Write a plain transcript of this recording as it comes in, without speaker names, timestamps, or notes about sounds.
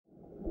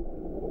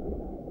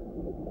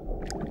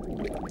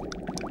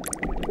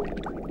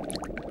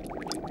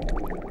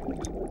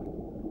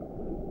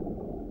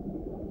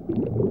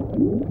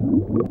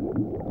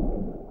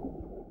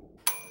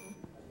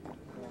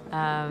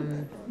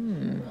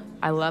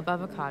I love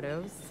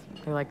avocados.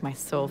 They're like my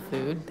soul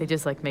food. They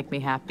just like make me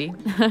happy.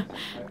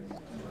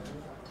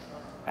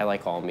 I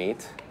like all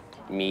meat.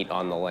 Meat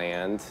on the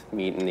land,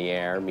 meat in the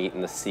air, meat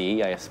in the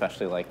sea. I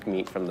especially like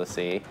meat from the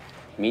sea.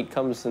 Meat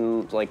comes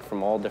in like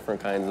from all different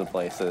kinds of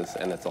places,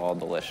 and it's all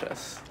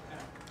delicious.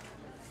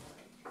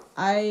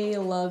 I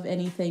love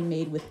anything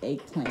made with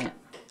eggplant.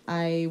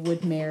 I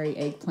would marry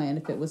eggplant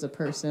if it was a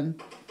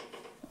person.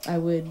 I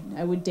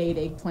would date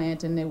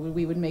eggplant, and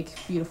we would make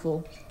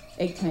beautiful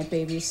eggplant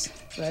babies.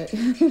 But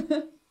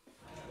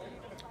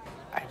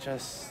I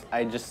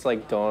just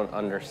like don't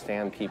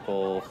understand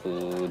people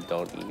who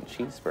don't eat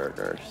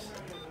cheeseburgers.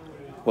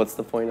 What's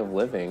the point of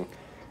living?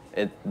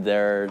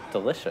 They're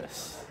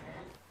delicious.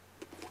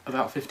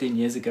 About 15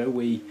 years ago,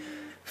 we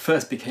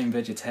first became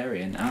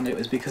vegetarian, and it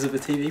was because of a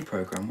TV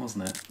program,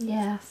 wasn't it?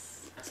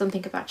 Yes.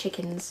 Something about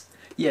chickens.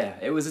 Yeah,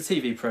 it was a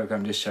TV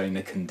program just showing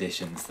the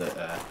conditions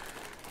that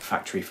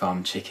factory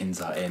farm chickens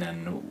are in,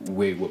 and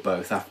we were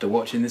both, after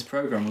watching this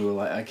program, we were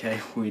like, okay,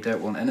 we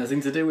don't want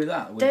anything to do with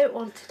that. Don't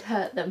want to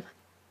hurt them.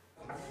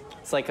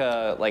 It's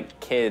like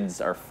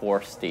kids are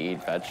forced to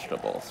eat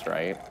vegetables,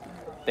 right?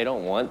 They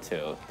don't want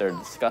to. They're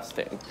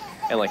disgusting.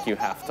 And like you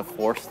have to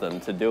force them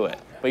to do it.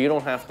 But you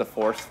don't have to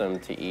force them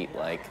to eat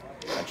like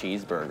a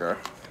cheeseburger.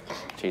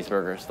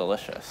 Cheeseburger's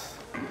delicious.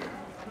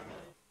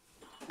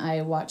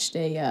 I watched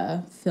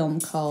a film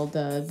called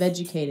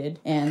Vegucated,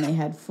 and they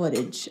had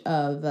footage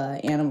of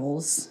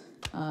animals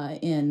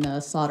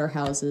in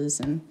slaughterhouses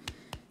and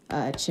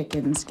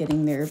chickens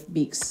getting their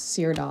beaks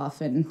seared off,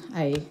 and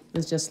I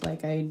was just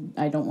like,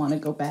 I don't want to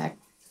go back.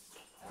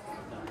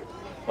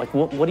 Like,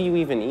 what do you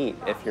even eat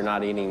if you're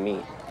not eating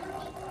meat?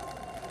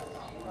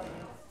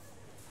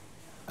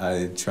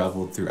 I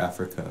traveled through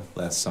Africa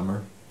last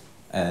summer,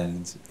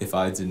 and if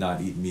I did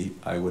not eat meat,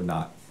 I would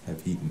not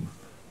have eaten.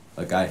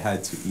 Like, I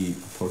had to eat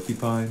a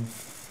porcupine,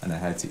 and I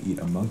had to eat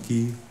a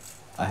monkey,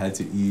 I had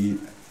to eat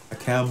a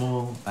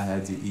camel, I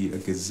had to eat a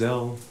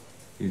gazelle,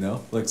 you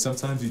know? Like,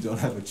 sometimes you don't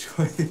have a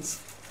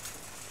choice.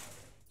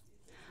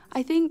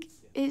 I think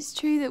it's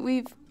true that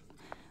we've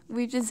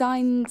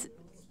designed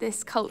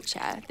this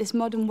culture, this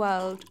modern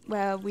world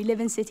where we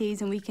live in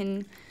cities and we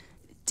can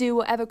do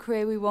whatever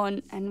career we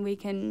want, and we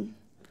can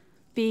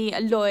be a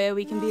lawyer,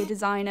 we can be a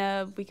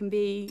designer, we can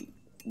be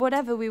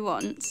whatever we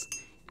want.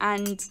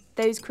 And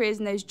those careers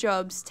and those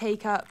jobs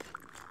take up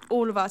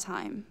all of our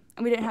time.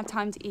 And we don't have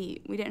time to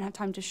eat, we don't have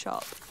time to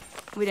shop,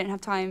 we don't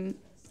have time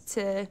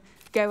to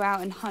go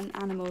out and hunt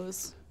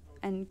animals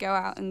and go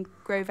out and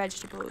grow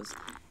vegetables.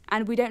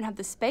 And we don't have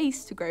the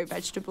space to grow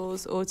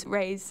vegetables or to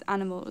raise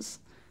animals.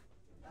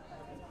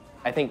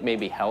 I think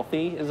maybe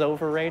healthy is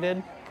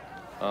overrated.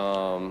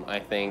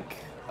 I think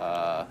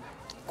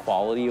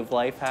quality of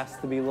life has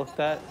to be looked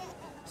at.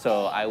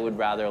 So I would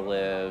rather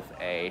live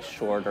a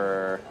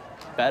shorter,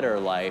 better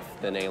life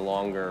than a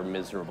longer,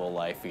 miserable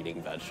life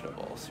eating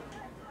vegetables,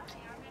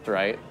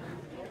 right?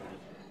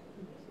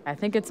 I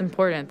think it's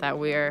important that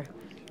we're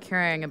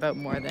caring about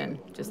more than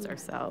just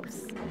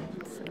ourselves.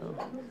 So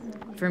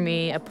for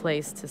me, a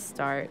place to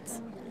start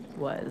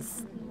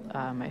was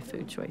my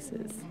food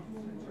choices.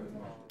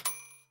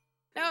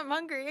 Now I'm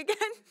hungry again.